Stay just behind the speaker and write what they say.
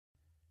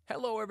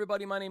Hello,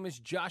 everybody. My name is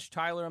Josh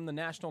Tyler. I'm the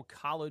National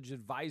College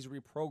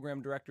Advisory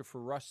Program Director for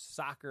Rush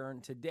Soccer,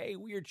 and today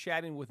we are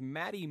chatting with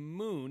Maddie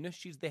Moon.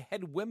 She's the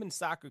head women's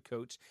soccer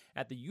coach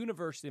at the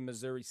University of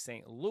Missouri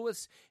St.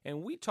 Louis,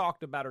 and we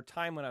talked about her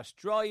time in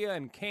Australia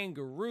and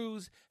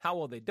kangaroos, how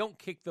well they don't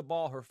kick the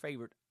ball, her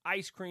favorite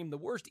ice cream, the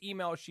worst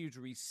email she's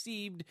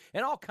received,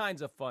 and all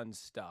kinds of fun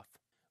stuff.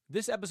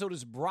 This episode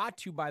is brought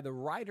to you by the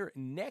Ryder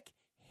Neck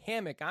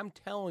Hammock. I'm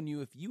telling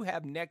you, if you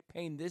have neck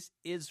pain, this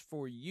is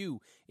for you.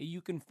 You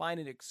can find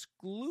it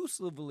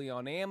exclusively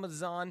on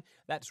Amazon.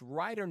 That's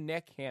Ryder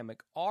Neck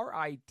Hammock,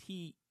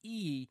 R-I-T-E-R-R,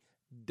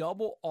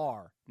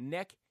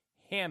 Neck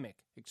Hammock,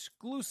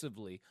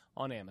 exclusively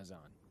on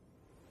Amazon.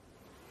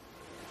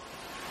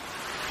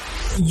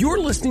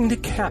 You're listening to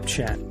Cap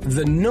Chat,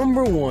 the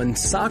 #1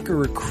 soccer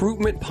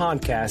recruitment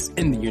podcast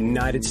in the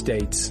United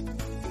States.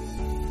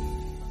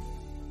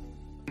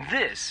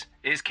 This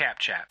is Cap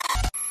Chat.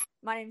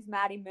 My name is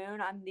Maddie Moon.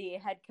 I'm the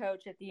head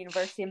coach at the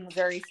University of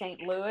Missouri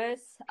St.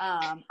 Louis.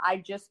 I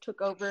just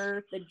took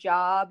over the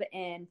job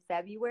in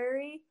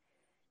February,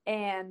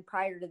 and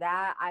prior to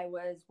that, I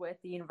was with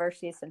the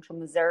University of Central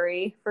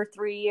Missouri for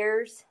 3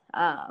 years.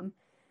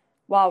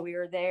 While we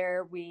were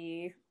there,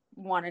 we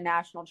won a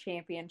national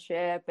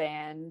championship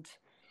and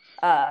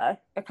a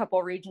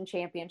couple region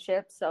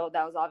championships, so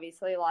that was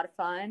obviously a lot of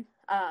fun.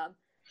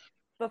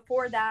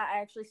 Before that, I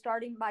actually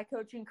started my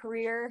coaching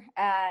career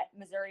at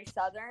Missouri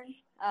Southern,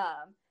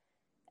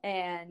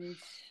 and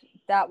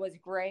that was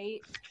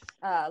great.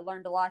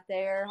 Learned a lot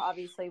there.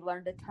 Obviously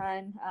learned a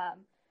ton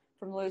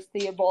from Louis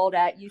Theobald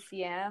at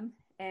UCM,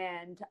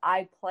 and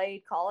I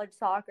played college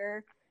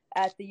soccer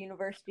at the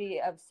University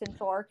of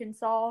Central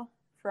Arkansas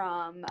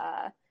from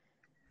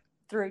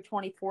through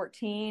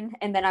 2014,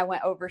 and then I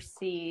went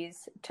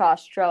overseas to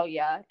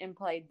Australia and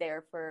played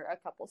there for a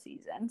couple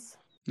seasons.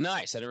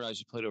 Nice. I didn't realize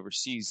you played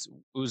overseas.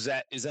 Is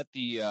that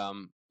the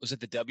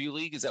W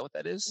League? Is that what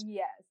that is?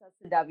 Yes, that's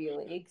the W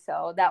League.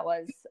 So that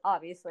was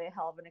obviously a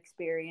hell of an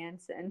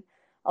experience and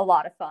a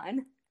lot of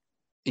fun.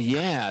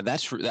 Yeah,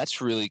 that's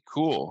really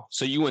cool.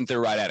 So you went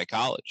there right out of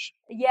college?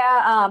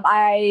 Yeah,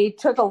 I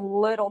took a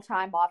little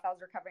time off. I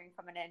was recovering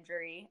from an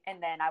injury,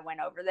 and then I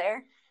went over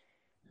there.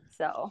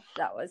 So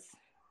that was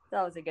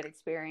a good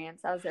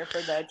experience. I was there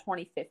for the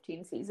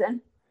 2015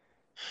 season.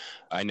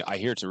 I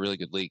hear it's a really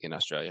good league in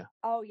Australia.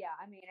 Oh, yeah.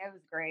 I mean, it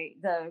was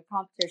great. The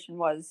competition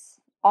was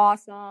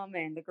awesome,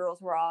 and the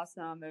girls were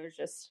awesome. It was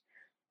just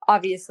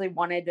obviously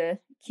wanted to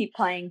keep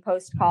playing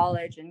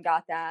post-college and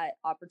got that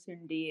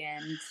opportunity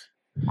and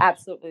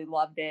absolutely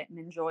loved it and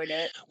enjoyed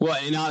it. Well,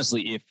 and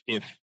honestly,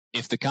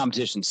 if the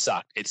competition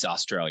sucked, it's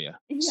Australia.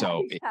 Yeah,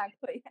 so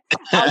exactly.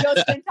 I'll go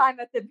spend time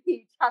at the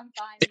beach. I'm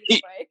fine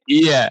either way.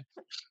 Yeah.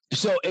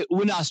 So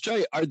in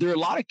Australia, are there a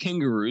lot of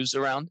kangaroos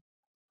around?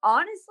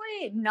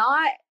 Honestly,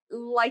 not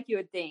like you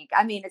would think.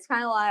 I mean, it's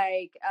kind of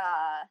like,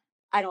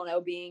 I don't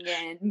know, being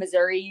in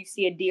Missouri, you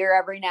see a deer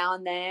every now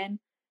and then,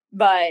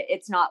 but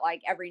it's not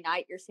like every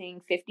night you're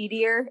seeing 50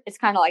 deer. It's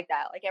kind of like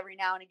that. Like every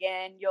now and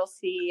again, you'll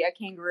see a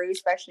kangaroo,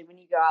 especially when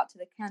you go out to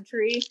the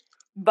country,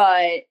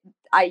 but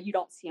you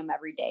don't see them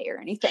every day or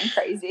anything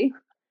crazy.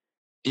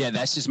 Yeah,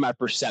 that's just my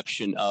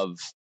perception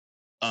of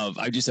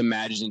I just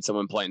imagine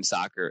someone playing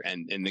soccer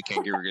and the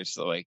kangaroo is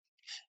like,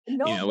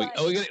 No,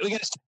 we got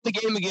to start the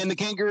game again. The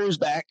kangaroo's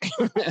back.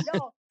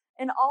 No,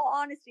 in all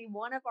honesty,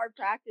 one of our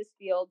practice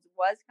fields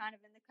was kind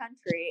of in the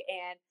country,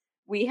 and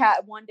we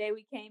had one day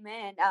we came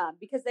in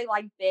because they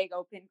like big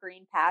open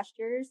green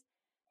pastures.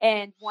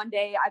 And one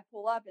day I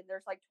pull up and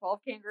there's like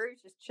 12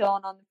 kangaroos just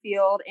chilling on the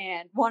field.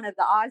 And one of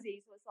the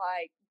Aussies was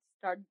like,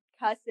 started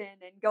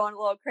cussing and going a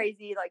little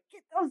crazy, like,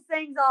 get those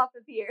things off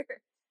of here.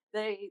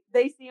 They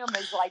see them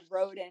as like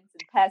rodents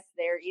and pests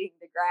there eating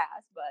the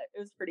grass, but it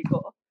was pretty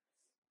cool.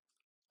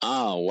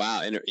 Oh,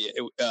 wow. And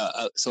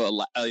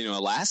so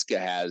Alaska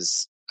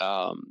has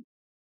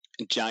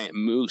giant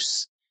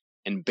moose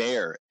and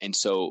bear. And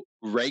so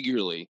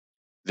regularly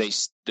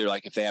they're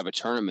like, if they have a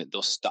tournament,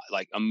 they'll stop,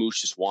 like a moose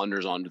just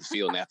wanders onto the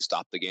field and they have to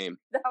stop the game.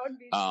 That would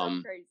be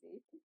so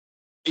crazy.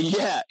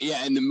 Yeah.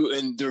 Yeah.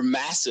 And they're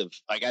massive.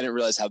 Like I didn't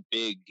realize how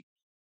big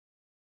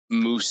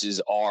mooses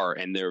are,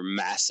 and they're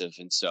massive.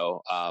 And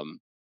so,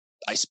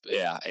 you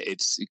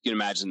can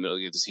imagine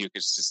it's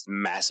this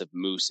massive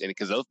moose, and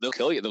because they'll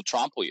kill you, they'll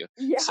trample you.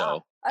 Yeah,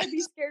 so I'd be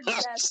scared to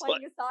death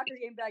playing a soccer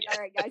game. Be like, all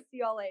right, guys, see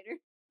y'all later.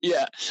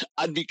 Yeah,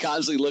 I'd be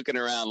constantly looking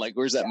around, like,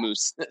 where's that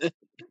moose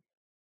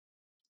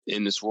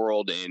in this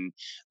world? And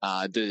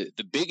the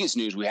biggest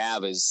news we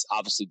have is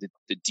obviously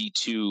the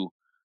D2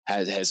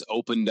 has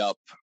opened up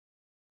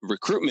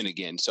recruitment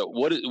again. So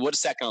what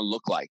is that going to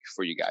look like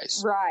for you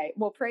guys? Right.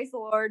 Well, praise the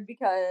Lord,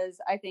 because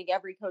I think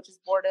every coach is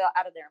bored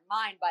out of their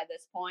mind by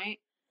this point.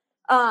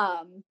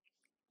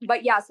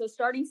 But yeah, so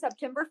starting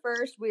September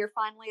 1st, we are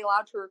finally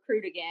allowed to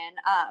recruit again.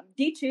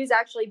 D2's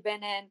actually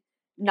been in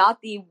not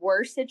the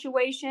worst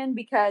situation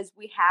because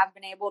we have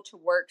been able to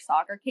work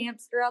soccer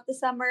camps throughout the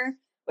summer,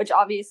 which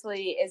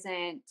obviously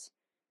isn't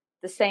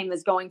the same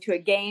as going to a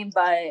game,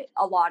 but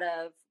a lot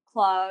of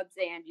clubs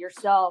and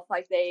yourself,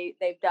 like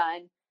they've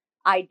done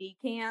ID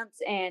camps,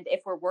 and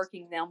if we're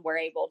working them, we're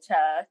able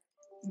to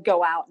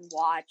go out and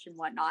watch and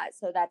whatnot.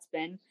 So that's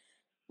been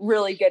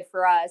really good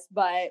for us.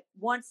 But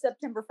once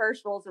September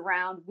 1st rolls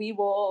around, we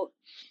will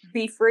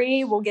be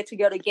free. We'll get to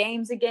go to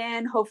games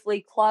again.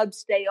 Hopefully clubs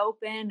stay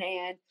open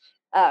and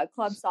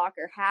club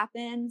soccer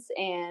happens.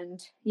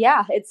 And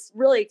yeah, it's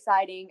really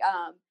exciting.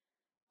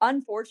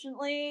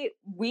 Unfortunately,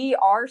 we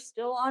are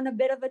still on a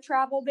bit of a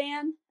travel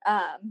ban.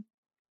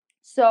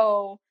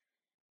 So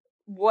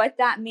what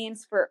that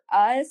means for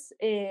us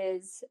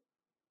is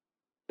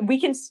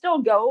we can still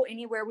go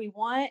anywhere we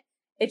want.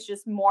 It's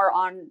just more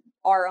on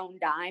our own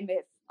dime.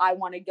 If I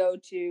want to go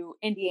to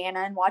Indiana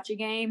and watch a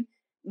game,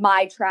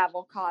 my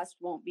travel cost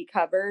won't be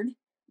covered.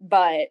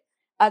 But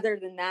other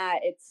than that,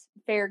 it's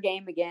fair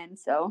game again.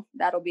 So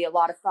that'll be a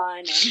lot of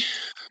fun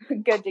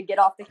and good to get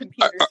off the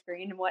computer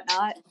screen and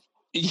whatnot.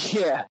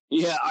 Yeah.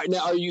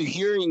 Now, are you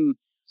hearing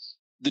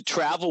the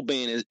travel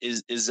ban?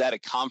 Is that a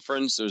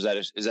conference, or is that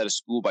a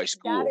school by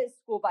school? That is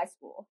school by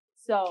school.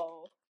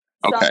 So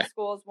some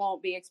schools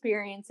won't be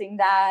experiencing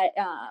that.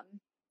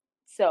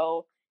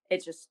 So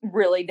it just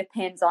really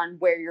depends on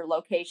where your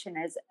location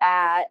is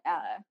at,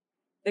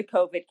 the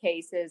COVID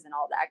cases and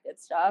all that good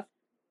stuff.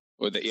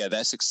 Well, yeah,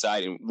 that's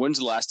exciting. When's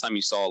the last time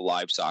you saw a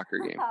live soccer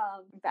game?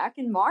 Back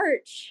in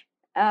March.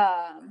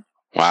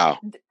 Wow.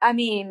 I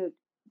mean,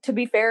 to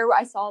be fair,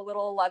 I saw a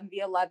little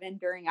 11v11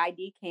 during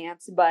ID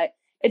camps, but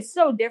it's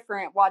so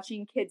different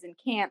watching kids in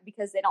camp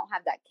because they don't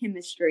have that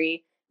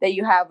chemistry that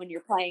you have when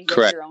you're playing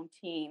with your own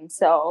team.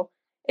 So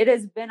it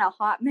has been a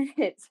hot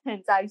minute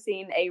since I've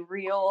seen a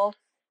real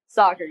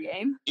soccer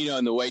game.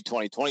 And the way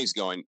 2020 is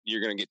going,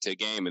 you're going to get to a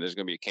game and there's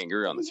going to be a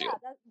kangaroo on the field.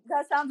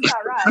 That sounds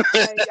about right.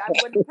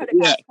 I wouldn't put it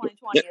past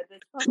 2020 at this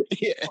point.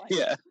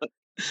 Yeah.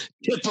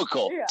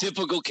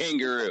 Typical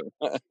kangaroo.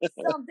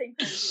 Something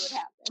crazy would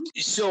happen.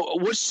 So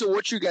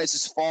what's your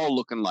guys' fall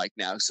looking like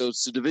now? So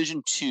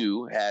Division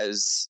II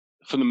has,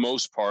 for the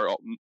most part,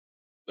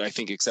 I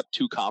think except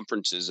two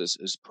conferences,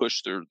 has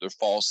pushed their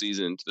fall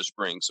season into the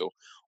spring. So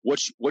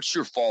what's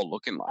your fall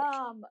looking like?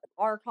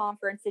 Our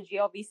conference, the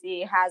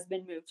GLVC, has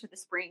been moved to the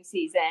spring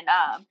season.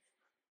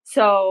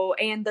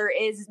 And there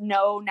is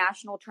no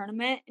national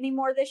tournament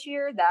anymore this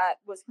year. That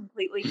was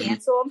completely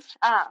canceled.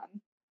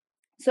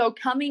 So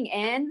coming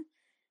in,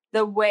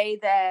 the way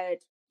that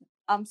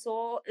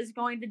UMSL is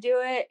going to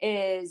do it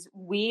is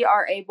we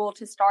are able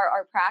to start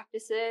our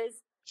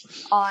practices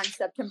on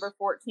September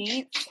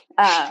 14th.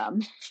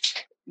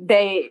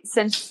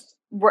 Since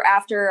we're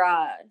after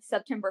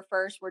September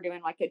 1st, we're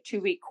doing like a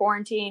 2-week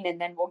quarantine, and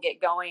then we'll get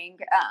going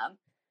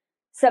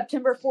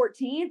September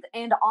 14th.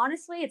 And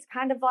honestly, it's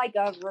kind of like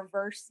a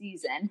reverse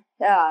season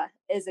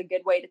is a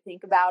good way to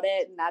think about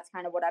it. And that's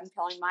kind of what I'm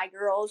telling my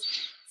girls.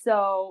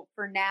 So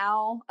for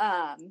now,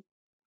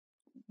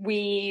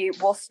 we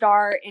will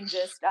start and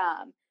just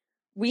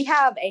we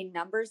have a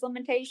numbers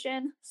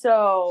limitation.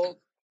 So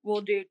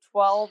we'll do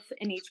 12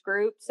 in each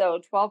group.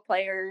 So 12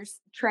 players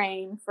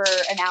train for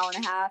an hour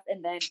and a half,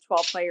 and then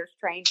 12 players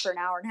train for an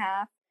hour and a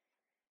half.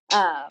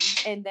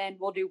 And then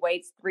we'll do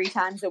weights 3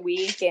 times a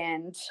week.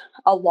 And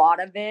a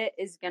lot of it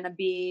is going to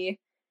be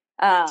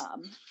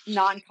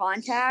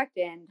non-contact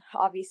and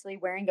obviously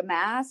wearing a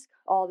mask,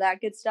 all that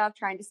good stuff,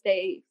 trying to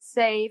stay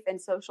safe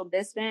and social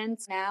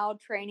distance. Now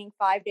training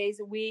 5 days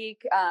a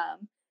week,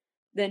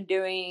 then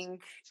doing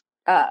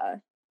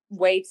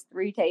weights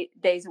 3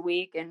 days a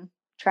week and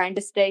trying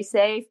to stay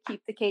safe,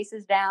 keep the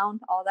cases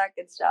down, all that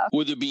good stuff.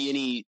 Would there be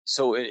any?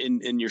 So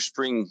in your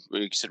spring,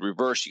 like you said,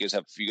 reverse. You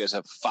guys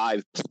have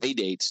 5 play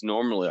dates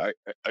normally. Are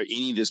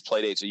any of these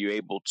play dates? Are you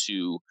able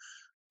to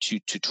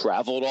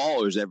travel at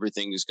all, or is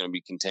everything just going to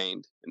be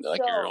contained in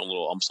your own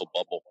little UMSL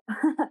bubble?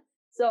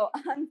 So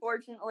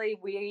unfortunately,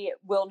 we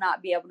will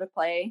not be able to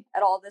play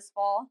at all this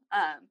fall.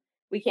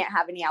 We can't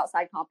have any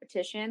outside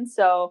competition,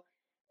 so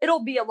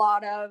it'll be a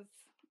lot of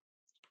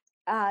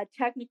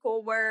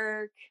technical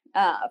work,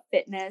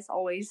 fitness,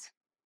 always.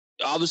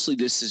 Obviously,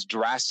 this has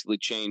drastically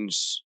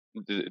changed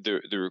the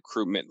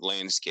recruitment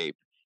landscape.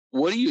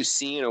 What are you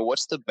seeing, or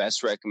what's the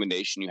best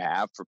recommendation you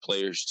have for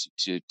players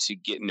to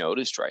get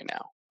noticed right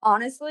now?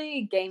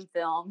 Honestly, game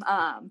film.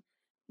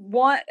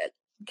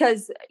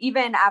 Because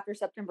even after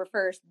September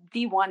 1st,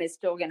 D1 is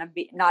still going to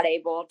be not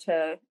able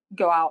to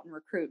go out and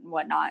recruit and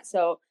whatnot.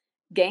 So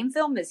game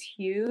film is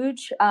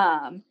huge.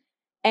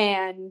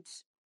 And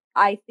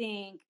I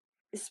think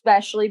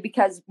especially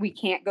because we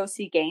can't go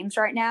see games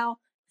right now,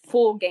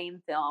 full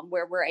game film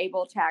where we're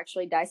able to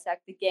actually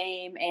dissect the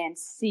game and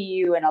see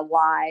you in a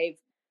live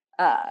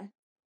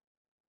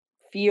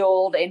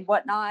field and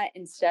whatnot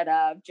instead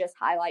of just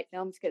highlight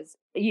films. Because,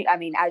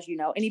 as you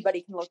know,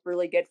 anybody can look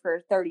really good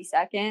for 30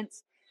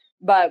 seconds,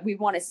 but we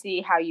want to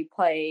see how you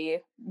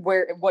play,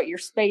 what your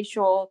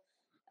spatial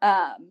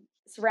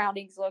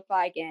surroundings look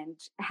like and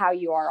how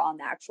you are on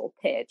the actual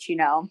pitch,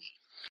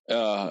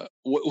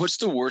 What's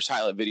the worst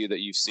highlight video that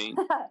you've seen?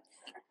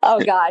 Oh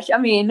gosh.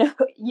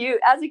 You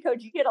as a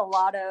coach, you get a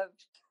lot of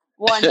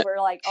ones where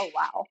like, oh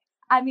wow.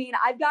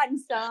 I've gotten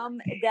some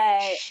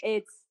that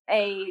it's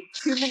a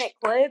 2-minute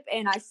clip,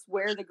 and I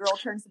swear the girl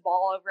turns the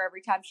ball over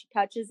every time she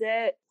touches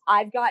it.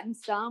 I've gotten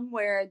some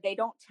where they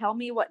don't tell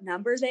me what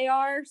number they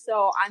are,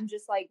 so I'm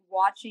just like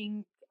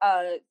watching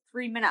a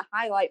 3-minute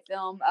highlight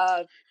film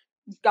of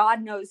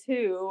God knows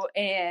who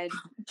and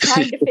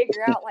trying to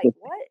figure out like,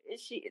 what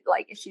is she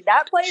like? Is she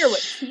that player?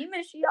 What team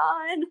is she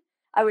on?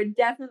 I would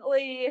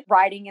definitely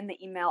writing in the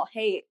email,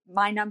 hey,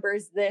 my number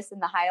is this in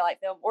the highlight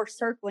film, or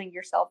circling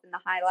yourself in the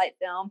highlight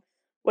film,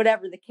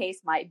 whatever the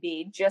case might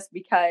be, just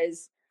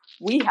because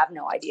we have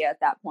no idea at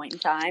that point in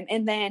time.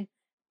 And then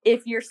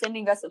if you're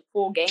sending us a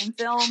full game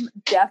film,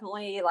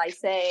 definitely like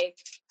say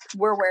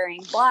we're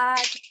wearing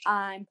black,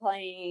 I'm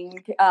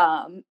playing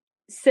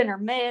center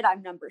mid,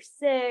 I'm number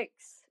 6,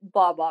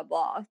 blah blah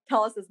blah.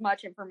 Tell us as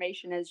much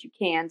information as you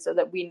can so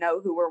that we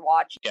know who we're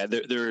watching. Yeah,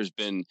 there has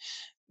been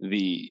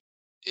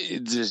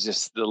there's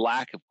just the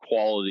lack of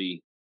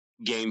quality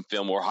game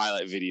film or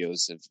highlight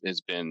videos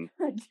has been.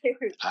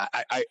 Dude.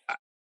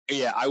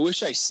 I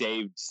wish I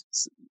saved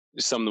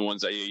some of the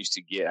ones I used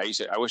to get.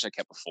 I wish I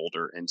kept a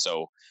folder, and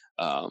so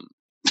I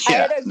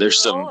had a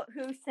girl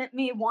who sent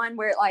me one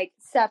where it like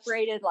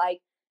separated like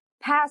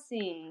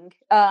passing,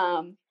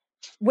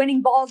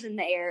 winning balls in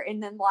the air,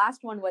 and then the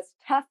last one was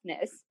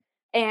toughness,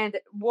 and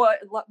what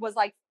was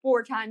like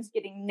 4 times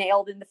getting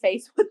nailed in the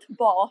face with the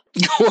ball.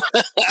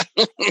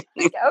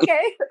 Like,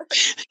 okay.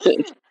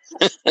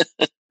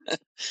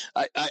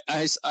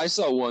 I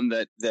saw one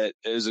that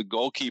is a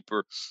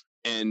goalkeeper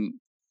and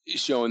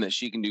showing that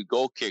she can do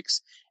goal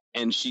kicks,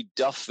 and she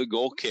duffed the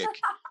goal kick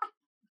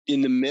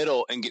in the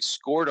middle and get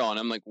scored on.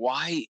 I'm like,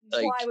 why?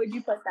 Like, why would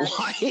you put that?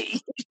 Why?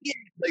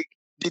 Like,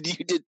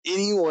 did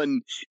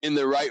anyone in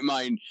their right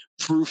mind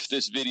proof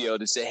this video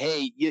to say,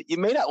 hey, you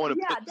may not want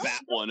to put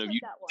that one of you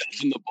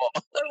duffing the ball?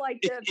 Or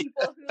like the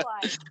people who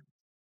like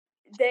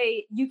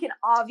you can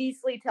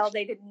obviously tell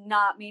they did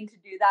not mean to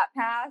do that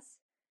pass,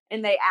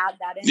 and they add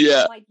that in.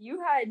 Yeah. Like,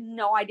 you had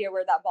no idea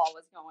where that ball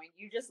was going.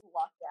 You just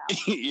lucked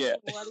out. Yeah,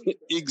 like,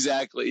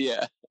 exactly.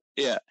 Yeah.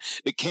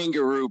 The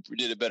kangaroo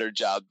did a better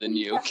job than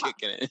you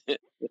kicking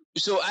it.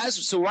 So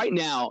right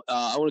now,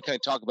 I want to kind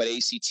of talk about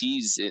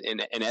ACTs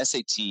and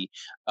SAT.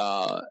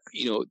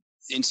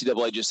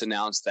 NCAA just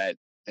announced that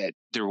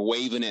they're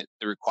waiving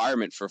the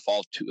requirement for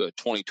fall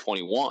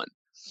 2021.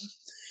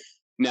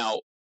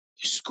 Now,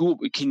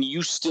 can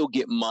you still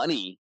get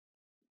money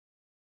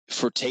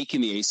for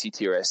taking the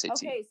ACT or SAT?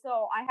 Okay,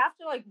 so I have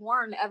to like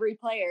warn every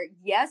player.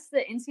 Yes,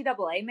 the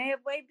NCAA may have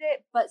waived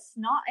it, but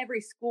not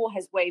every school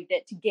has waived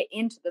it to get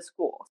into the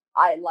school.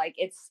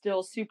 It's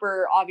still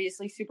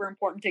obviously super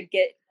important to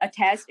get a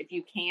test if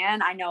you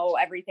can. I know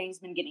everything's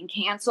been getting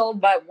canceled,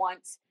 but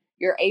once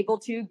you're able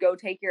to, go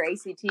take your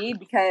ACT,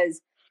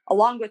 because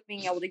along with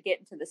being able to get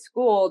into the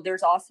school,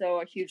 there's also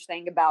a huge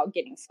thing about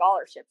getting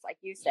scholarships. Like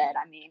you said,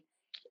 I mean,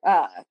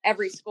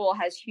 every school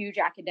has huge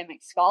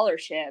academic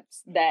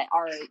scholarships that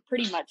are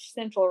pretty much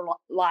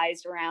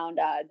centralized around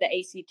the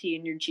ACT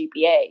and your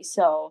GPA.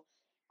 So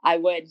I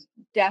would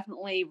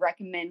definitely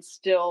recommend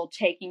still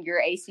taking your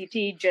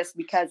ACT, just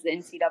because the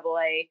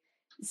NCAA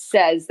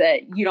says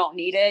that you don't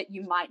need it.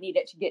 You might need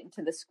it to get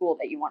into the school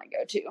that you want to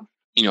go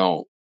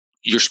to.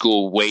 Your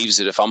school waives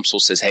it if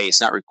UMSL says, hey,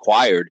 it's not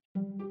required.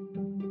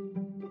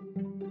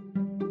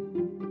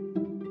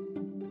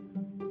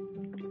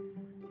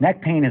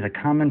 Neck pain is a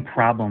common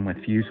problem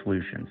with few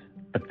solutions,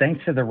 but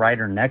thanks to the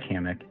Rider neck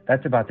hammock,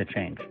 that's about to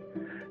change.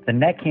 The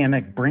neck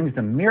hammock brings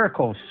the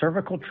miracle of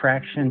cervical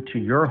traction to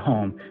your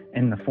home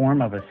in the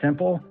form of a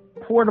simple,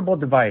 portable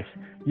device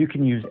you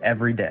can use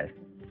every day.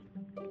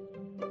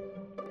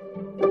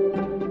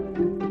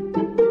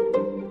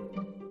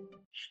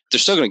 They're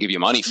still going to give you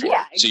money for it,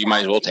 exactly. So you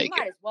might as well take it.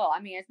 You might as well. I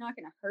mean, it's not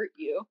going to hurt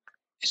you.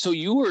 So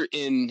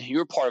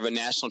you're part of a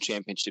national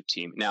championship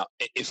team. Now,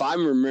 if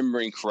I'm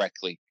remembering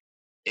correctly,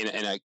 and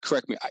I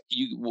correct me,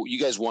 you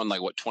guys won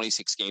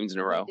 26 games in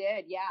a row? We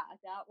did, yeah.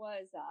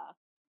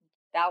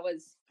 That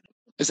was.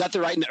 Is that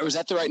the right? Or is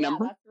that the right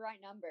number? That's the right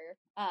number.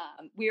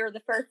 We were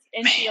the first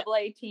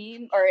NCAA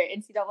team or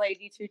NCAA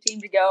D2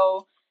 team to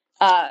go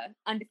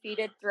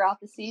undefeated throughout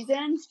the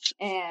season,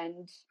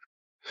 and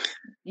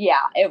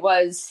yeah, it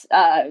was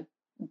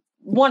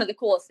one of the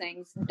coolest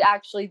things.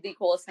 Actually, the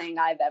coolest thing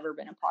I've ever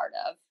been a part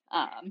of.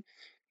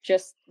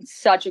 Just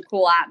such a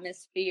cool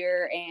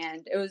atmosphere,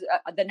 and it was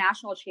the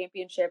national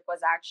championship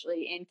was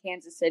actually in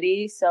Kansas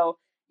City, so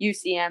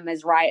UCM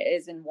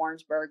is in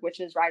Warrensburg, which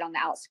is right on the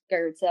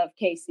outskirts of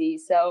KC.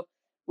 So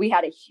we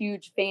had a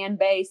huge fan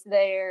base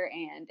there,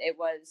 and it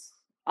was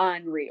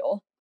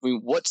unreal. I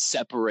mean, what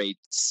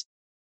separates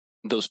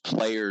those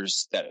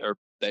players that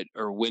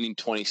are winning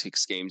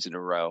 26 games in a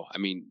row? I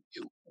mean,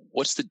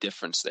 what's the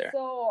difference there?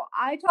 So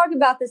I talk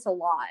about this a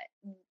lot.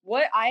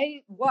 What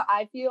I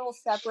feel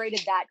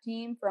separated that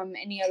team from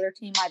any other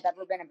team I've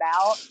ever been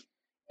about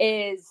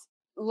is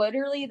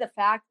literally the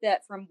fact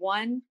that from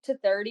 1 to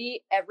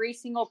 30, every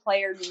single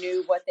player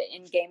knew what the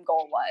in-game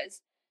goal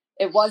was.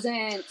 It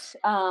wasn't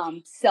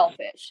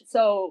selfish.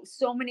 So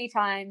many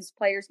times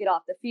players get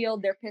off the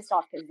field, they're pissed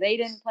off because they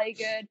didn't play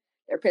good.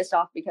 They're pissed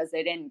off because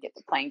they didn't get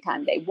the playing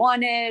time they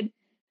wanted.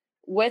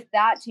 with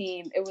that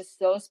team, it was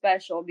so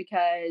special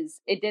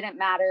because it didn't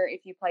matter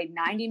if you played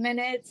 90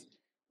 minutes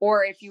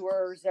or if you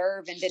were a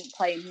reserve and didn't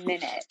play a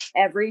minute.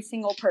 Every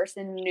single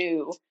person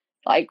knew,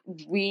 like,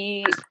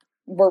 we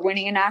were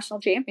winning a national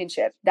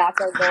championship.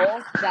 That's our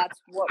goal. That's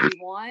what we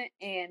want.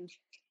 And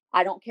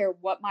I don't care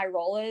what my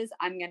role is.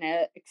 I'm going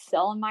to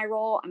excel in my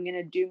role. I'm going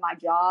to do my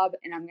job,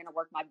 and I'm going to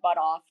work my butt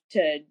off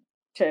to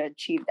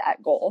achieve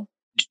that goal.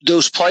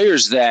 Those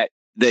players that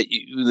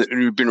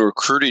you've been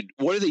recruited,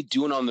 what are they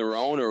doing on their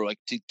own, or like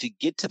to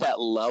get to that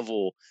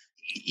level,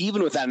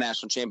 even without a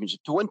national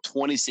championship, to win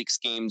 26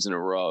 games in a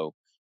row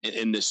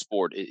in this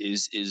sport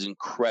is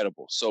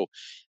incredible. So,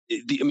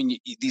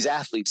 these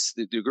athletes,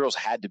 the girls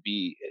had to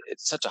be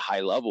at such a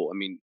high level. I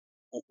mean,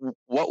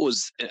 what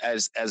was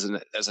as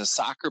a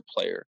soccer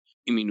player?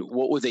 I mean,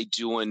 what were they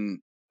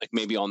doing, like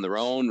maybe on their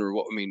own, or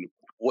what? I mean,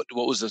 what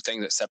was the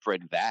thing that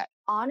separated that?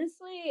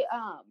 Honestly,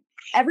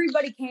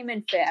 everybody came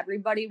in fit.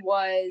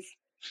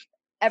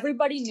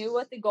 Everybody knew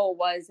what the goal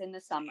was in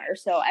the summer.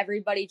 So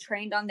everybody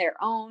trained on their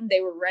own.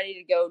 They were ready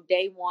to go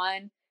day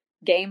one,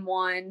 game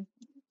one,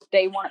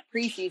 day one of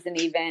preseason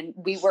even.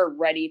 We were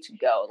ready to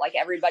go. Like,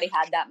 everybody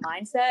had that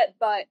mindset.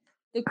 But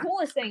the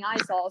coolest thing I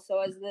saw, so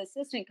as the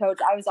assistant coach,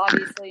 I was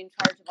obviously in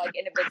charge of like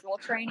individual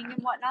training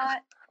and whatnot,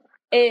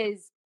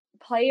 is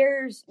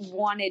players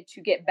wanted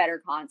to get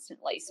better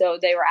constantly. So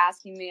they were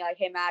asking me like,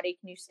 hey, Maddie,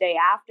 can you stay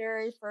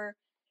after for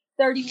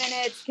 30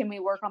 minutes? Can we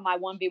work on my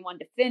 1v1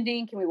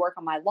 defending? Can we work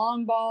on my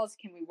long balls?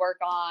 Can we work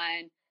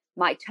on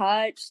my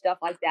touch? Stuff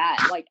like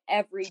that. Like,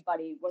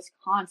 everybody was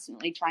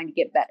constantly trying to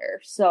get better.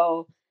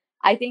 So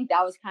I think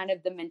that was kind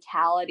of the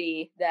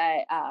mentality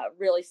that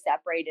really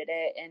separated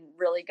it and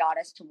really got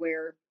us to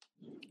where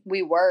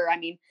we were. I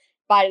mean,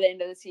 by the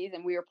end of the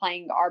season, we were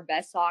playing our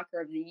best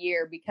soccer of the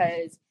year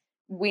because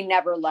we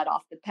never let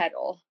off the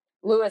pedal.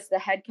 Lewis, the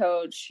head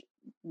coach,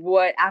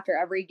 would, after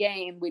every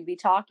game, we'd be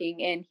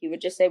talking and he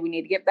would just say, we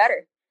need to get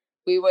better.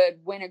 We would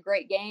win a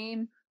great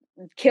game,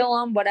 kill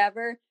them,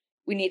 whatever.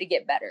 We need to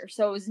get better.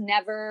 So it was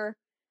never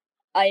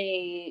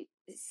a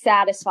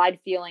satisfied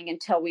feeling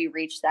until we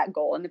reached that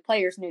goal. And the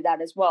players knew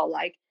that as well.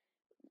 Like,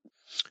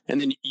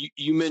 and then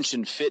you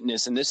mentioned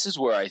fitness, and this is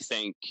where I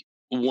think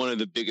one of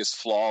the biggest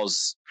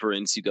flaws for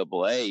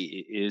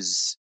NCAA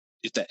is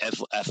the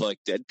athletic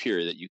dead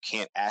period, that you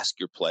can't ask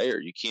your player.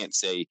 You can't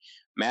say,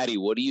 Maddie,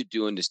 what are you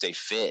doing to stay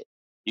fit?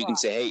 You can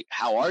say, hey,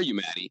 how are you,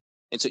 Maddie?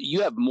 And so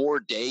you have more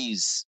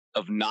days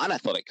of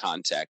non-athletic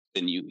contact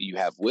than you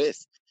have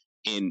with.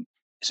 And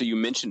so you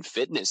mentioned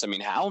fitness. I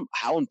mean,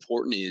 how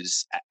important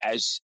is,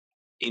 as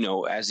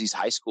these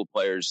high school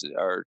players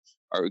are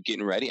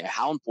getting ready,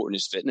 how important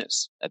is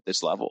fitness at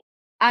this level?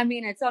 I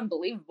mean, it's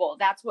unbelievable.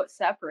 That's what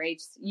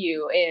separates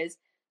you, is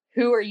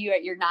who are you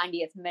at your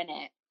 90th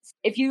minute?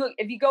 If you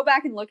go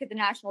back and look at the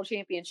national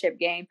championship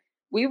game,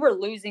 we were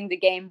losing the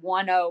game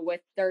 1-0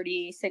 with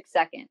 36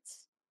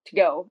 seconds to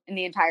go in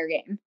the entire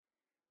game.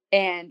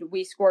 And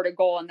we scored a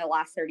goal in the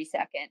last 30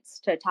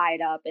 seconds to tie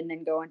it up and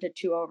then go into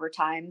 2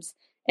 overtimes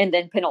and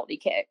then penalty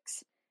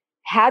kicks.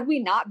 Had we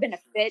not been a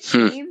fit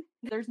team,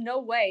 there's no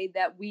way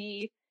that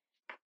we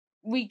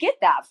get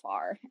that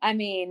far. I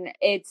mean,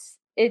 it's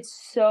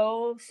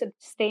so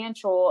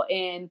substantial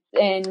in the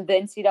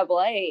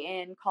NCAA,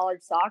 in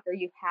college soccer.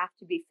 You have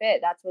to be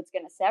fit. That's what's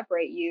going to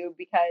separate you,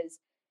 because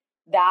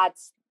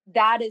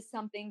that is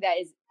something that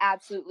is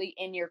absolutely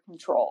in your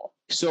control.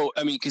 So,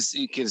 I mean, because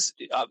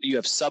you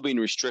have subbing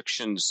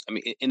restrictions. I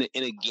mean,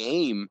 in a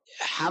game,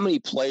 how many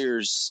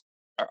players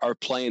are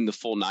playing the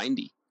full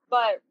 90?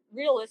 But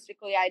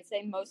realistically, I'd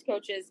say most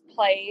coaches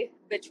play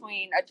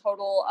between a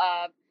total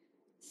of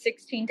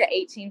 16 to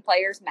 18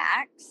 players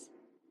max.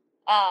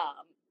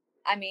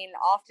 I mean,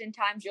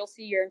 oftentimes you'll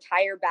see your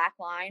entire back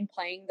line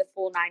playing the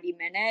full 90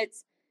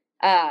 minutes.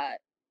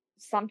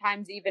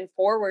 Sometimes even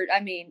forward.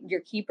 I mean,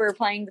 your keeper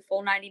playing the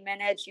full 90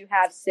 minutes. You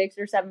have 6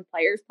 or 7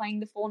 players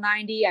playing the full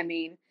 90. I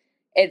mean,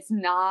 it's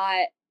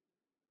not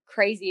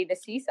crazy to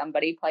see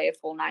somebody play a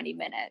full 90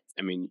 minutes.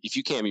 I mean, if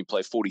you can't even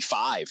play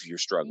 45, you're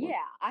struggling. Yeah.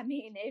 I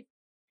mean,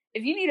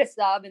 if you need a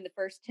sub in the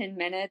first 10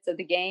 minutes of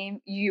the game,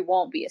 you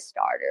won't be a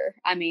starter.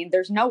 I mean,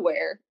 there's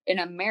nowhere in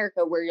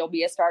America where you'll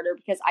be a starter,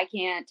 because I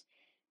can't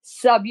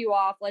sub you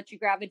off, let you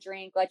grab a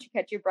drink, let you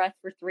catch your breath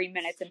for 3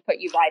 minutes and put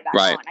you right back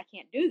on. I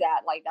can't do that.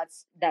 Like,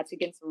 that's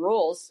against the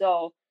rules.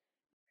 So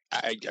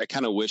I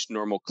kind of wish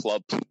normal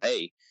club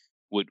play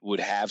would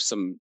have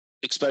some,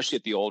 especially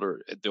at the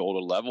older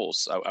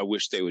levels. I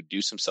wish they would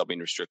do some subbing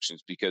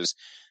restrictions, because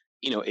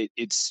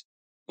it's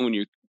when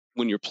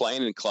you're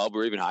playing in club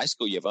or even high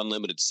school, you have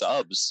unlimited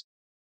subs.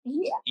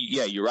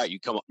 Yeah, you're right. You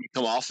come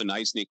off and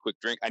I just need a quick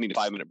drink. I need a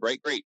 5-minute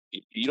break. Great.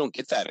 You don't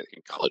get that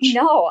in college.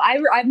 No,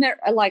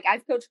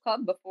 I've coached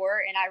club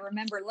before, and I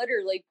remember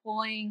literally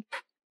pulling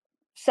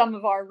some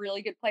of our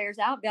really good players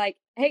out and be like,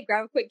 hey,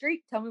 grab a quick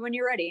drink. Tell me when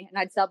you're ready. And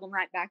I'd sub them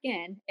right back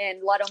in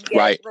and let them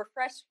get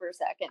refreshed for a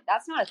second.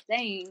 That's not a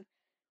thing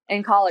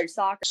in college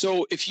soccer.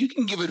 So if you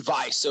can give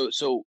advice,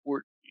 so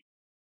we're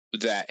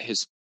that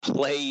has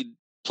played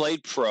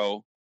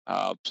pro,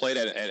 played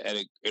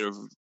at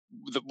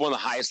one of the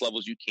highest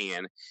levels you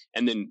can,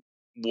 and then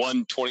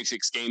won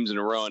 26 games in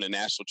a row in a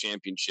national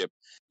championship.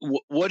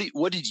 What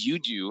did you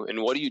do,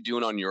 and what are you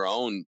doing on your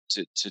own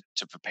to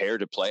prepare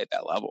to play at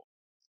that level?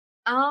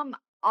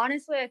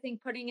 Honestly, I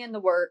think putting in the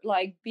work,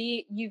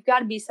 you've got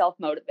to be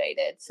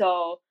self-motivated.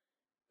 So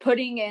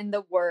putting in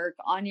the work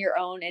on your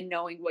own and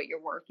knowing what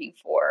you're working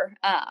for.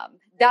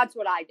 That's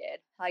what I did.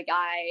 Like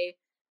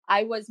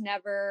I was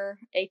never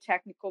a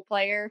technical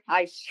player.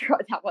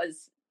 That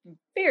was a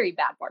very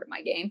bad part of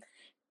my game.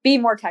 Be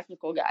more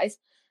technical, guys.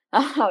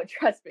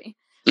 Trust me.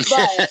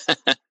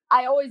 But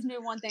I always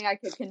knew one thing I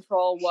could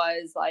control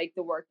was like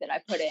the work that I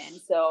put in.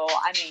 So,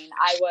 I mean,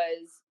 I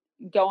was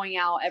going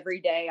out every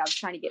day. I was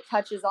trying to get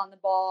touches on the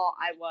ball.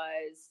 I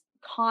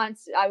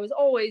was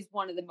always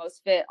one of the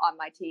most fit on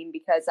my team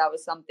because that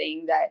was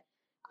something that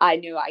I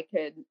knew I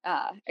could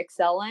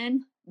excel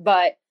in.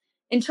 But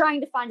in trying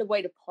to find a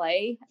way to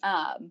play,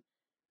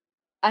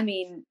 I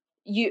mean,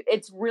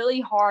 it's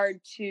really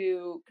hard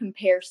to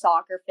compare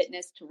soccer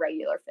fitness to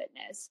regular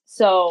fitness.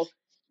 So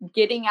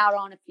getting out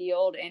on a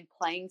field and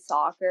playing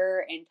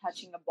soccer and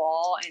touching a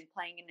ball and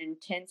playing in an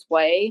intense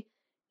way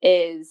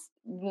is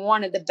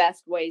one of the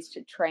best ways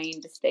to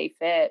train to stay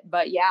fit.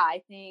 But yeah,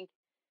 I think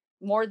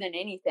more than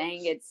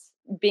anything, it's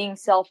being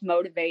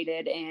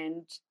self-motivated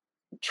and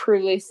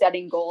truly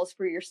setting goals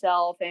for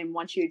yourself. And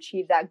once you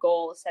achieve that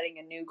goal, setting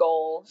a new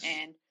goal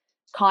and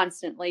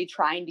constantly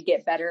trying to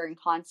get better and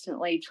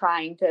constantly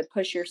trying to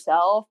push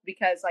yourself.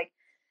 Because like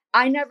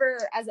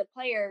as a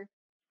player,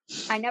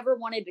 I never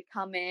wanted to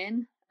come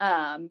in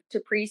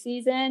to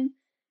preseason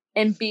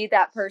and be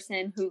that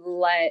person who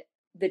let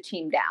the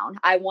team down.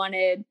 I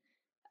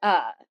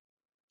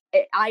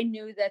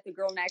knew that the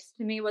girl next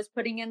to me was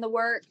putting in the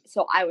work,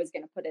 so I was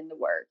going to put in the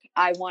work.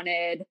 I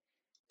wanted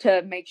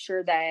to make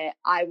sure that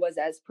I was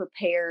as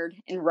prepared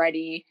and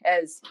ready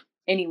as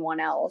anyone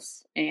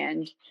else,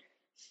 and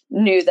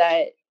knew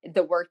that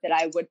the work that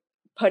I would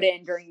put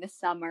in during the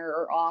summer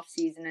or off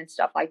season and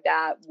stuff like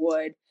that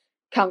would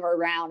come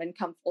around and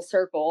come full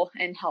circle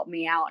and help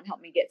me out and help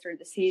me get through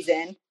the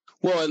season.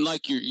 Well, and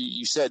like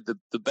you said,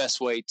 the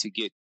best way to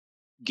get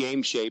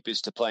game shape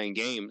is to play in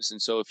games. And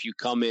so if you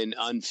come in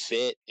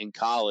unfit in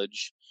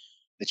college,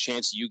 the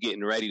chance of you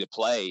getting ready to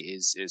play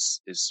is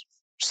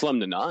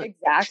slim to none.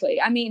 Exactly.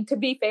 I mean, to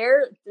be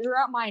fair,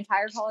 throughout my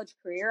entire college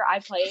career, I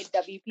played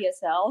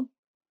WPSL,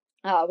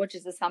 which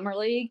is the summer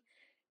league.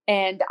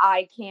 And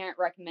I can't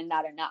recommend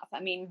that enough.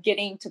 I mean,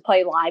 getting to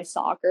play live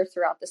soccer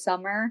throughout the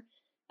summer,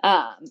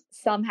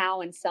 somehow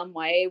in some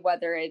way,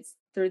 whether it's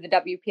through the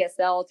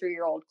WPSL, through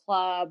your old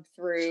club,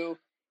 through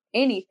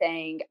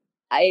anything,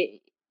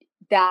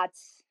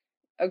 that's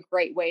a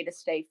great way to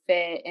stay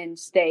fit and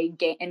stay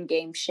in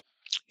game shape.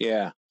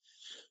 Yeah.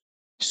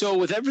 So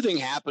with everything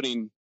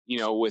happening,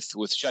 with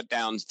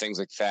shutdowns, things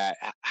like that,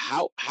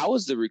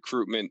 how's the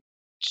recruitment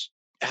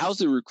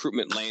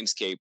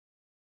landscape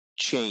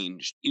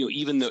changed?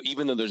 Even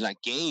though there's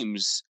not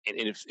games, and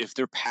if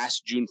they're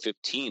past June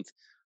 15th,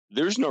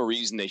 there's no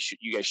reason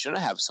you guys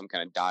shouldn't have some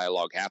kind of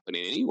dialogue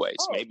happening anyways.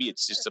 Maybe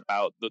it's just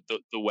about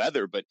the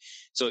weather, but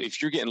so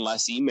if you're getting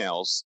less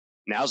emails,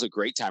 now's a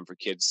great time for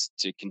kids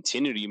to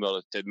continue to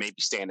email to maybe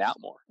stand out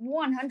more.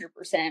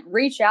 100%.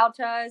 Reach out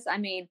to us. I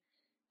mean,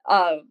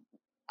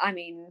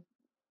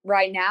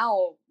 right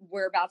now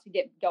we're about to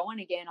get going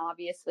again,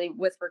 obviously,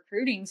 with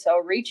recruiting. So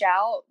reach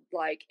out,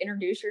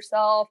 introduce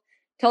yourself,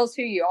 tell us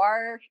who you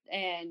are,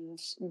 and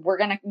we're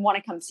going to want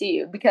to come see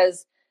you.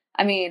 Because,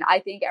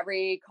 I think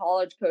every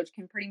college coach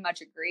can pretty much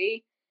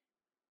agree.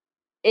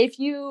 If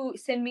you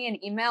send me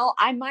an email,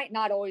 I might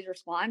not always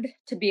respond.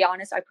 To be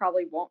honest, I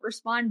probably won't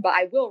respond, but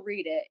I will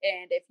read it.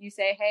 And if you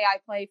say, hey, I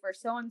play for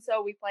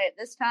so-and-so, we play at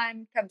this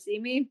time, come see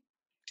me,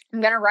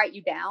 I'm going to write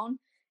you down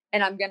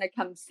and I'm going to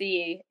come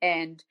see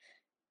and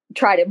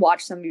try to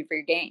watch some of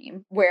your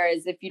game.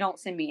 Whereas if you don't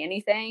send me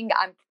anything,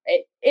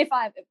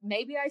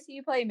 maybe I see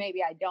you play,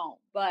 maybe I don't,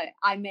 but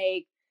I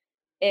make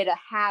it a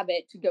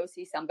habit to go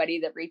see somebody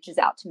that reaches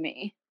out to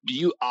me. Do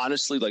you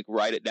honestly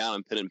write it down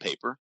on pen and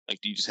paper? Do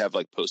you just have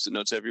Post-it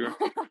notes everywhere?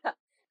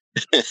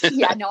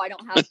 Yeah, no, I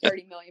don't have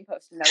 30 million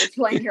Post-it notes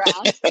laying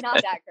around.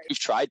 Not that crazy. We've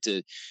tried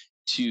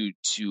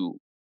to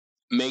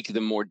make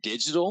them more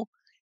digital,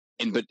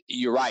 but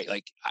you're right.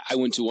 I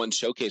went to one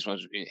showcase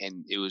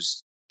and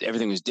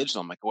everything was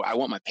digital. I'm like, well, I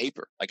want my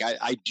paper.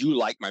 I do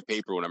like my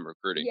paper when I'm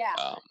recruiting.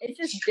 Yeah, it's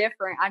just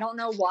different. I don't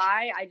know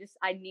why.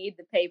 I need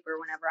the paper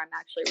whenever I'm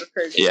actually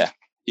recruiting.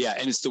 Yeah,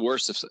 and it's the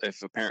worst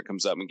if a parent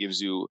comes up and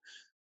gives you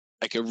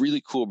a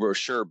really cool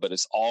brochure, but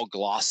it's all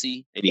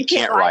glossy and you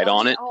can't write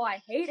on it. Oh,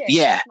 I hate it.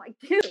 Yeah, I'm like,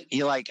 dude.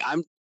 You're like,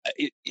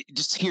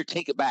 just here,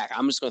 take it back.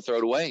 I'm just going to throw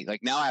it away.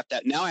 Now I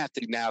have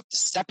the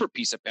separate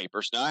piece of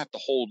paper. So now I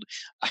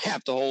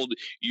have to hold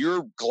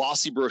your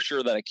glossy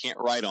brochure that I can't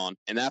write on,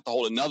 and I have to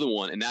hold another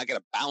one, and now I got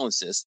to balance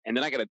this, and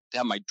then I got to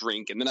have my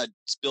drink, and then I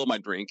spill my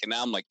drink, and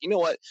now I'm like, you know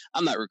what?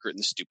 I'm not recruiting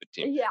this stupid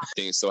team. Yeah, I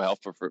think it's so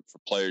helpful for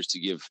players to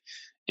give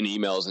in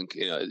emails and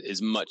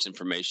as much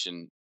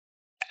information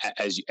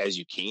as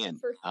you can.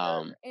 For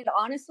sure. And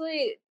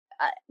honestly,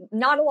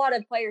 not a lot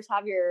of players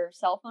have your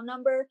cell phone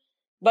number.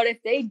 But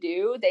if they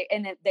do,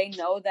 if they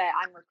know that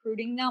I'm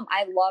recruiting them,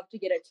 I love to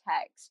get a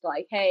text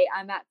like, "Hey,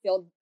 I'm at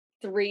field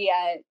 3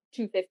 at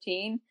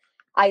 2:15."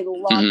 I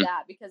love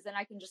that because then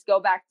I can just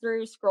go back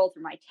through, scroll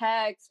through my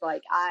text.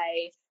 Like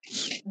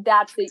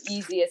that's the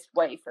easiest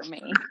way for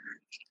me.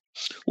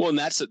 Well, and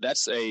that's a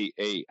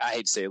I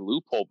hate to say a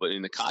loophole, but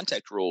in the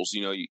contact rules,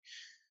 you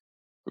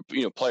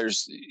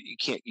players, you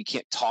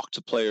can't talk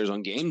to players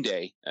on game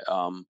day.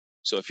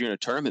 So if you're in a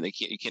tournament,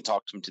 you can't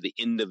talk to them to the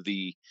end of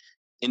the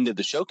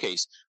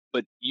showcase,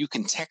 but you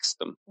can text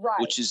them, right?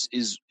 Which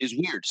is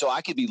weird. So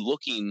I could be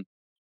looking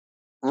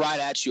right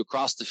at you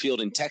across the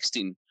field and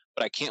texting,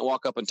 but I can't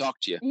walk up and talk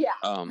to you. Yeah.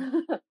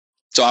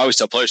 So I always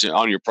tell players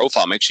on your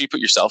profile, make sure you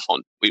put your cell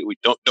phone. We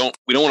don't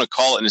want to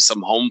call it into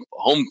some home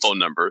phone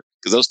number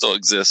because those still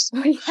exist.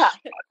 Yeah,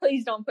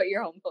 please don't put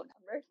your home phone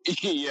number.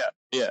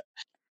 Yeah.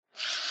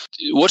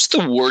 What's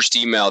the worst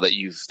email that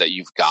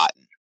you've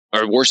gotten,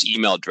 or worst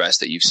email address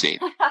that you've seen?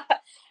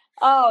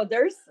 Oh,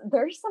 there's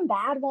some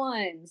bad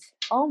ones.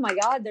 Oh my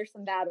God, there's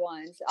some bad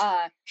ones.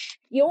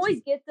 You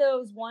always get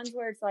those ones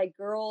where it's like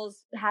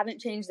girls haven't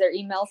changed their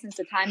email since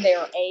the time they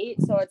were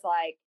 8, so it's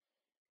like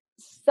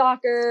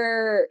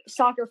soccer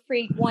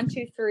freak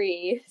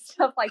 123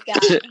 stuff like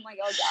that. I'm like,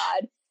 oh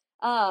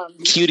God.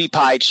 Cutie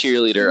pie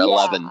cheerleader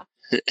 11.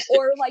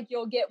 Or like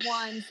you'll get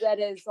ones that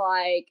is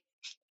like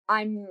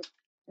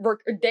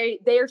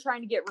they are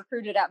trying to get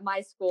recruited at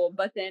my school,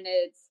 but then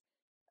it's,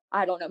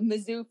 I don't know,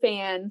 Mizzou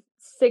fan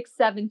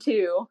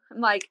 672.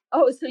 I'm like,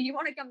 oh, so you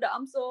want to come to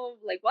UMSL?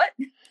 Like what?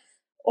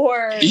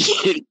 Or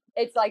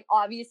it's like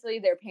obviously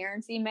their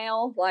parents'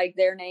 email, like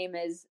their name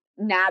is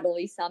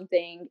Natalie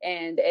something,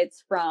 and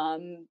it's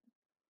from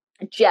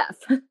Jeff.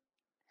 I'm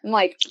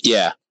like,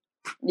 yeah,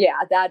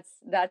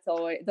 that's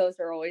always, those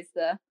are always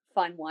the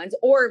fun ones.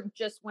 Or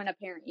just when a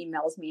parent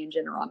emails me in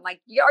general, I'm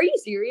like, are you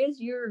serious?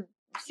 You're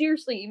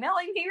seriously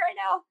emailing me right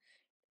now?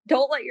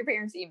 Don't let your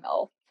parents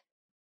email.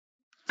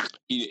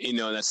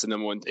 That's the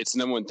number one. It's the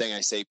number one thing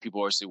I say.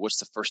 People always say, "What's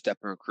the first step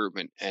in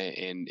recruitment?"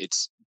 And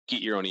it's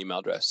get your own email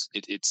address.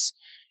 It's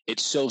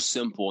so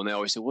simple. And they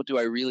always say, "Well, do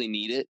I really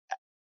need it?"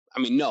 I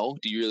mean, no.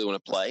 Do you really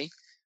want to play?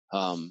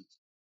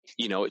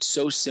 It's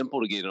so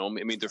simple to get it on.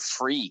 I mean, they're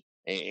free.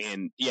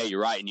 And yeah,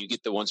 you're right. And you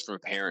get the ones from a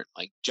parent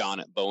like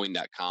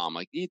john@boeing.com.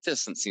 Like it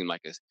doesn't seem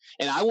like a.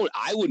 And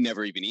I would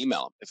never even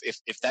email them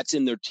if that's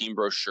in their team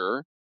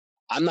brochure.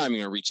 I'm not even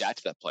going to reach out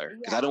to that player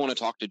because I don't want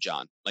to talk to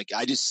John. Like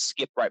I just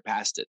skip right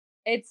past it.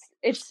 It's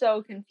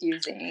so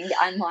confusing.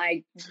 I'm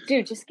like,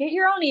 dude, just get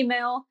your own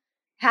email,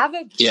 have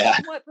a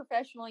somewhat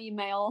professional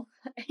email,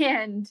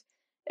 and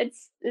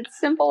it's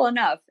simple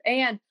enough.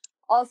 And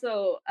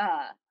also,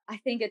 I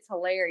think it's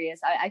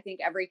hilarious. I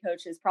think every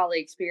coach has probably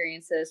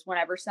experienced this.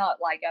 Whenever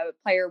like a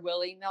player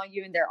will email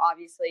you, and they're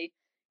obviously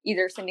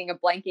either sending a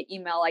blanket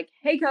email like,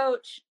 "Hey,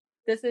 coach,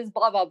 this is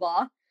blah blah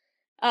blah,"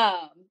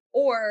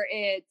 or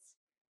it's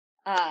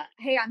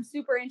 "Hey, I'm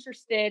super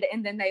interested,"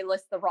 and then they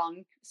list the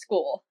wrong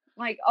school.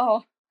 Like,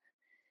 oh,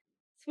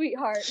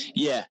 sweetheart.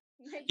 Yeah.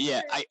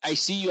 Sure. I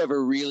see you have a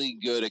really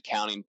good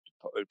accounting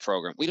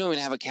program. We don't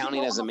even have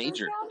accounting as a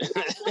major.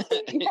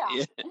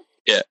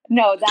 Yeah.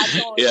 No, that's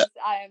always,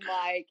 I'm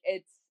like,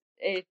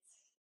 it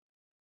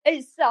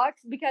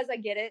sucks because I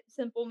get it.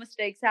 Simple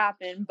mistakes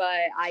happen,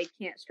 but I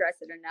can't stress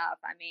it enough.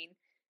 I mean,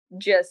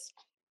 just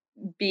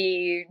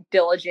be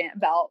diligent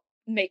about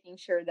making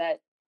sure that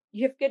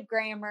you have good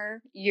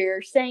grammar,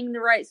 you're saying the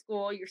right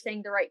school, you're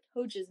saying the right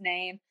coach's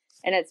name,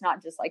 and it's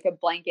not just like a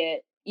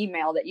blanket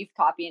email that you've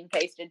copy and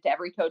pasted to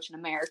every coach in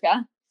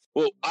America.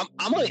 Well,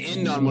 I'm going to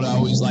end on what I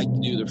always like to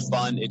do. They're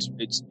fun.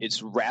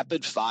 It's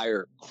rapid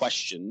fire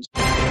questions.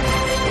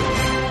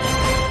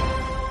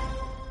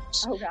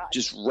 Oh God.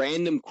 Just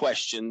random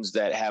questions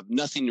that have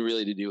nothing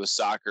really to do with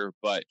soccer,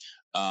 but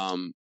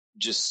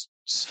just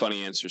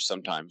funny answers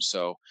sometimes.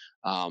 So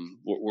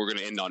we're going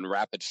to end on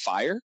rapid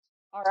fire.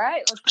 All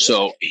right.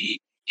 So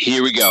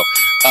here we go.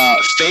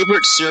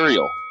 Favorite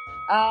cereal?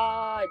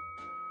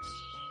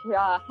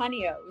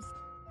 Honey O's.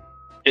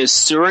 Is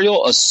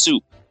cereal a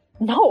soup?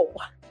 No.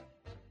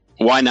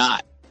 Why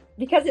not?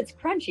 Because it's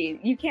crunchy.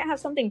 You can't have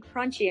something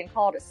crunchy and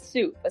call it a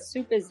soup. A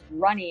soup is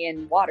runny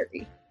and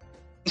watery.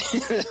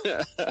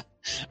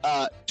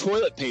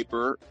 Toilet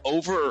paper,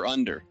 over or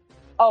under?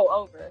 Oh,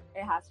 over.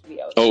 It has to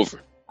be over.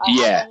 Over.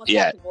 I almost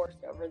got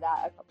divorced over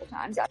that a couple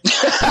times.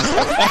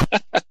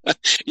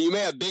 You may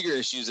have bigger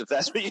issues if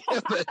that's what you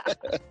have.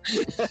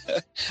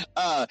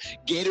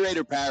 Gatorade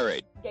or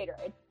Powerade?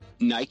 Gatorade.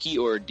 Nike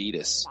or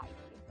Adidas? Nike.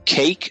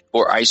 Cake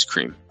or ice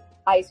cream?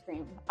 Ice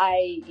cream.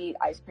 I eat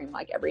ice cream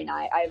like every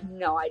night. I have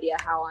no idea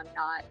how I'm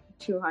not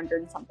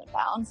 200 and something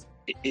pounds.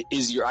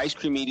 Is your ice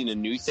cream eating a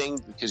new thing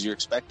because you're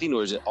expecting,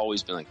 or has it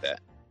always been like that?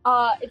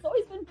 It's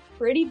always been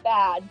pretty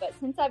bad, but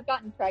since I've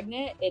gotten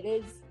pregnant, it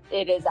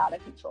is out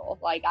of control.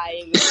 Like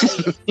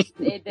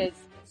it is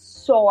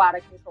so out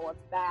of control.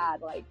 It's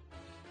bad. Like,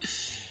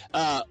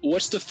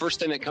 what's the first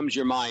thing that comes to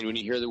your mind when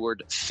you hear the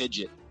word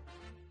fidget?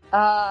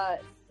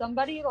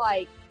 Somebody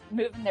like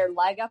moving their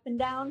leg up and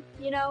down,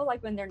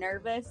 like when they're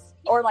nervous,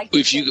 or like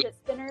fidget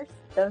spinners.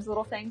 those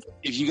little things.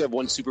 If you had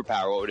one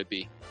superpower, what would it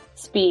be?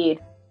 Speed.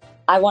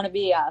 I want to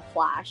be a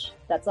Flash.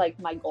 That's like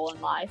my goal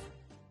in life.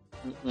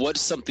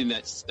 What's something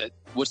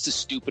what's the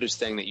stupidest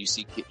thing that you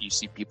see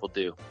people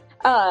do?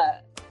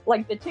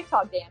 Like the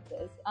TikTok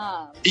dances.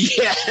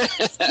 Yeah.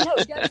 No,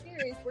 get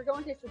serious. We're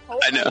going to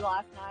Chipotle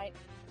last night,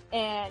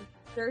 and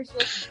there's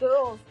just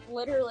girls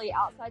literally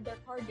outside their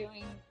car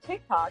doing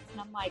TikToks,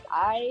 and I'm like,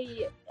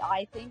 I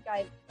think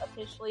I've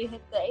officially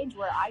hit the age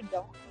where I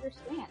don't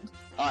understand.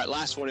 All right,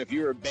 last one. If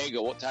you were a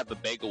bagel, what type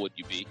of bagel would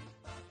you be?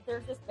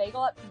 There's this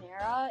bagel at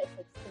Panera. It's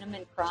like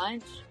cinnamon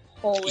crunch.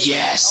 Holy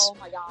yes. God. Oh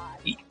my God.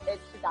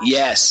 It's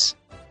yes.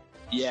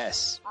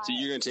 Yes. So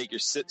you're gonna take your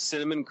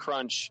cinnamon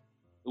crunch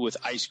with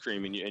ice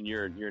cream, and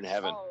you're in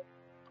heaven. Oh.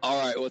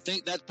 All right. Well,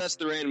 that's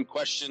the random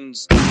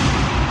questions.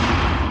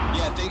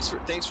 Yeah.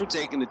 Thanks for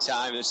taking the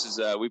time. This is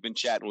we've been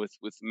chatting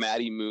with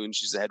Maddie Moon.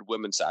 She's the head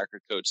women's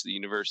soccer coach at the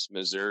University of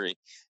Missouri,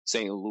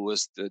 St.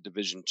 Louis, the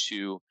Division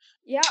II.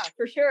 Yeah,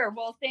 for sure.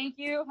 Well, thank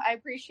you. I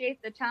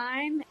appreciate the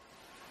time.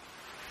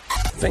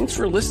 Thanks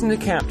for listening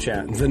to Cap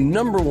Chat, the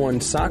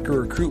 #1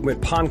 soccer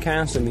recruitment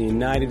podcast in the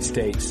United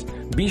States.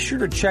 Be sure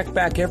to check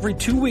back every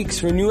 2 weeks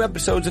for new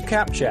episodes of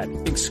Cap Chat,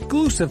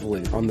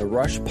 exclusively on the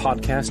Rush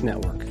Podcast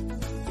Network.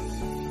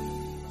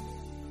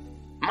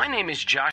 My name is Josh